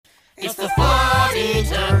It's the Thought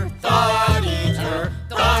Eater, Thought Eater,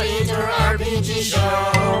 Thought Eater RPG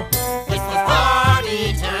Show. It's the Thought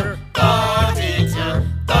Eater, Thought Eater,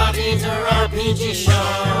 Thought Eater RPG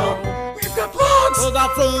Show. We've got blogs, We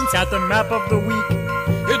got things, got the map of the week,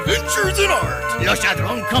 adventures in art, Le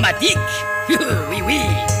chaudron chromatique. Oui, oui.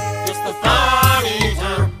 It's the Thought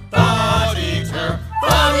Eater, Thought Eater,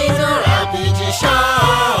 Thought Eater RPG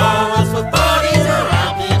Show. It's the Thought Eater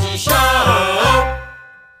RPG Show.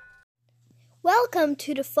 Welcome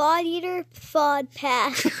to the Thought Eater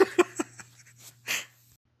Podcast.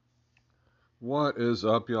 What is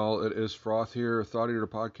up, y'all? It is Froth here, Thought Eater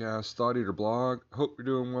Podcast, Thought Eater Blog. Hope you're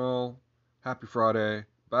doing well. Happy Friday.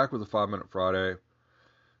 Back with a 5-Minute Friday.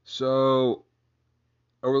 So,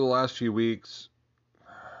 over the last few weeks,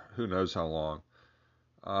 who knows how long,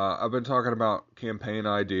 I've been talking about campaign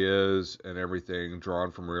ideas and everything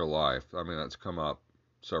drawn from real life. I mean, that's come up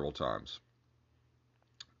several times.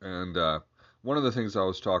 And one of the things I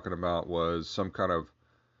was talking about was some kind of,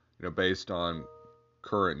 based on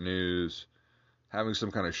current news, having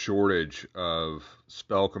some kind of shortage of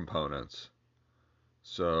spell components.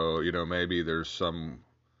 So, maybe there's some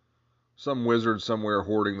wizard somewhere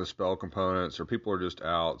hoarding the spell components, or people are just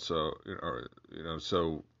out. So,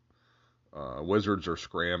 wizards are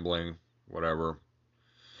scrambling, whatever.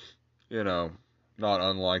 Not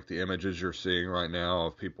unlike the images you're seeing right now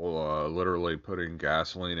of people literally putting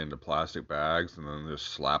gasoline into plastic bags and then just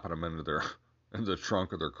slapping them into the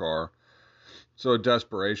trunk of their car. So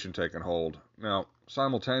desperation taking hold. Now,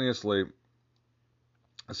 simultaneously,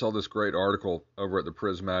 I saw this great article over at the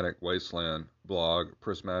Prismatic Wasteland blog,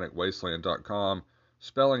 prismaticwasteland.com,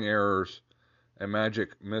 spelling errors and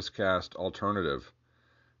magic miscast alternative.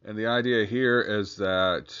 And the idea here is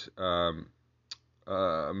that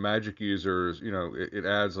magic users, it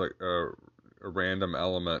adds like a random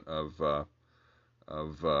element of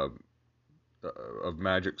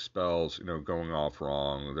magic spells, going off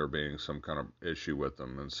wrong, there being some kind of issue with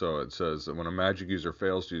them. And so it says that when a magic user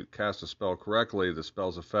fails to cast a spell correctly, the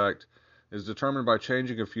spell's effect is determined by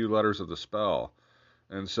changing a few letters of the spell.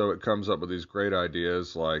 And so it comes up with these great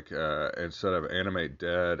ideas like instead of animate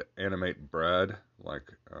dead, animate bread. Like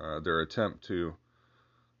they attempt to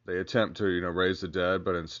raise the dead,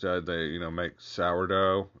 but instead they make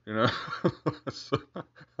sourdough. So,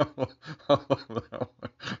 I love that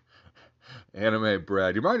one. Animate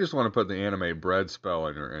bread. You might just want to put the animate bread spell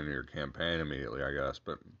in your campaign immediately, I guess.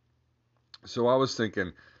 But so I was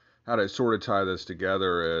thinking how to sort of tie this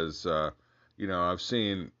together is, I've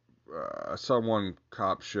seen I saw one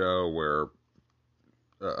cop show where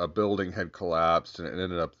a building had collapsed, and it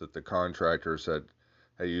ended up that the contractors had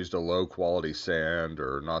used a low quality sand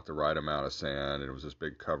or not the right amount of sand, and it was this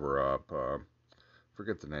big cover up.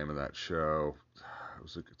 Forget the name of that show.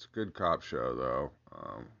 It's a good cop show though.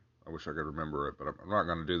 I wish I could remember it, but I'm not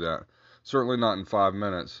going to do that. Certainly not in 5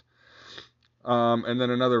 minutes. And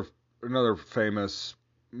then another famous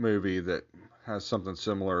movie that has something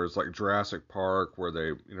similar is like Jurassic Park, where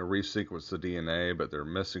they resequence the DNA, but they're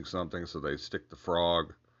missing something, so they stick a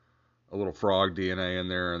little frog DNA in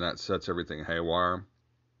there, and that sets everything haywire.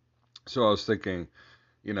 So I was thinking,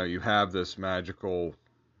 you have this magical,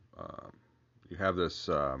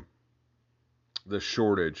 this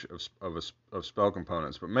shortage of spell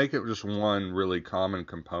components, but make it just one really common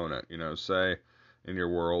component. Say in your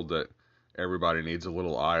world that everybody needs a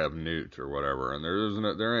little Eye of Newt or whatever, and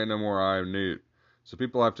there ain't no more Eye of Newt, so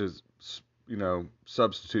people have to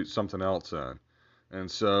substitute something else in. And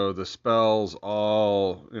so the spells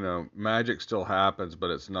all, magic still happens, but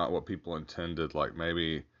it's not what people intended. Like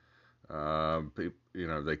maybe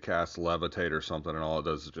they cast levitate or something, and all it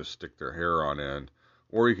does is just stick their hair on end.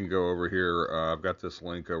 Or you can go over here, I've got this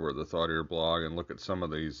link over at the Thought Eater blog, and look at some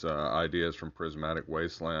of these ideas from Prismatic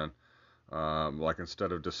Wasteland. Like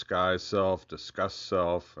instead of disguise self, discuss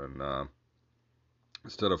self, and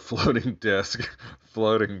instead of floating disc,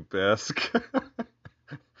 floating bisque.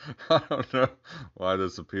 I don't know why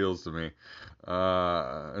this appeals to me.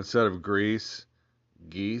 Instead of grease,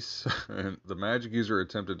 geese. And the magic user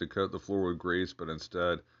attempted to coat the floor with grease, but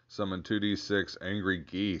instead summoned 2d6 angry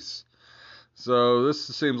geese. So this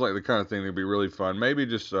seems like the kind of thing that'd be really fun. Maybe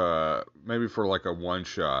just maybe for like a one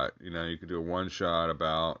shot. You could do a one shot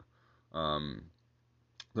about the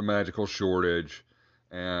magical shortage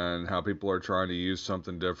and how people are trying to use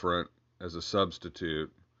something different as a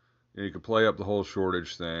substitute. You could play up the whole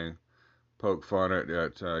shortage thing, poke fun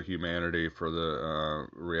at humanity for the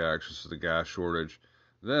reactions to the gas shortage,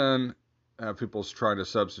 then have people trying to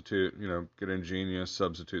substitute, get ingenious,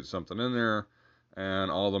 substitute something in there,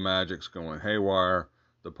 and all the magic's going haywire,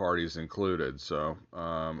 the party's included. So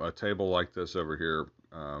a table like this over here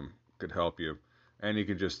could help you. And you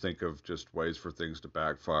can just think of just ways for things to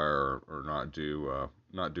backfire or not do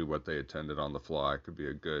what they intended on the fly. It could be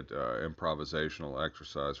a good improvisational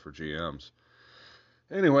exercise for GMs.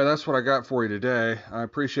 Anyway, that's what I got for you today. I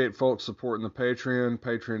appreciate folks supporting the Patreon,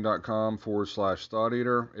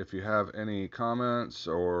 patreon.com/ThoughtEater. If you have any comments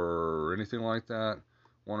or anything like that,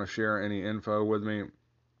 want to share any info with me,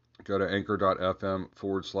 go to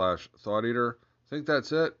anchor.fm/ThoughtEater. I think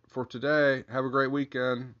that's it for today. Have a great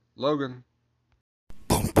weekend. Logan.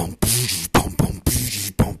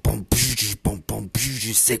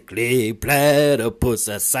 Sickly platypus,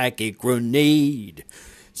 a psychic grenade,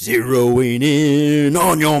 zeroing in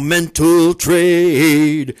on your mental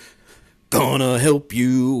trade. Gonna help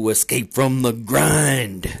you escape from the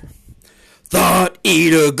grind. Thought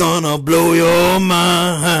Eater gonna blow your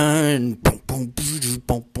mind.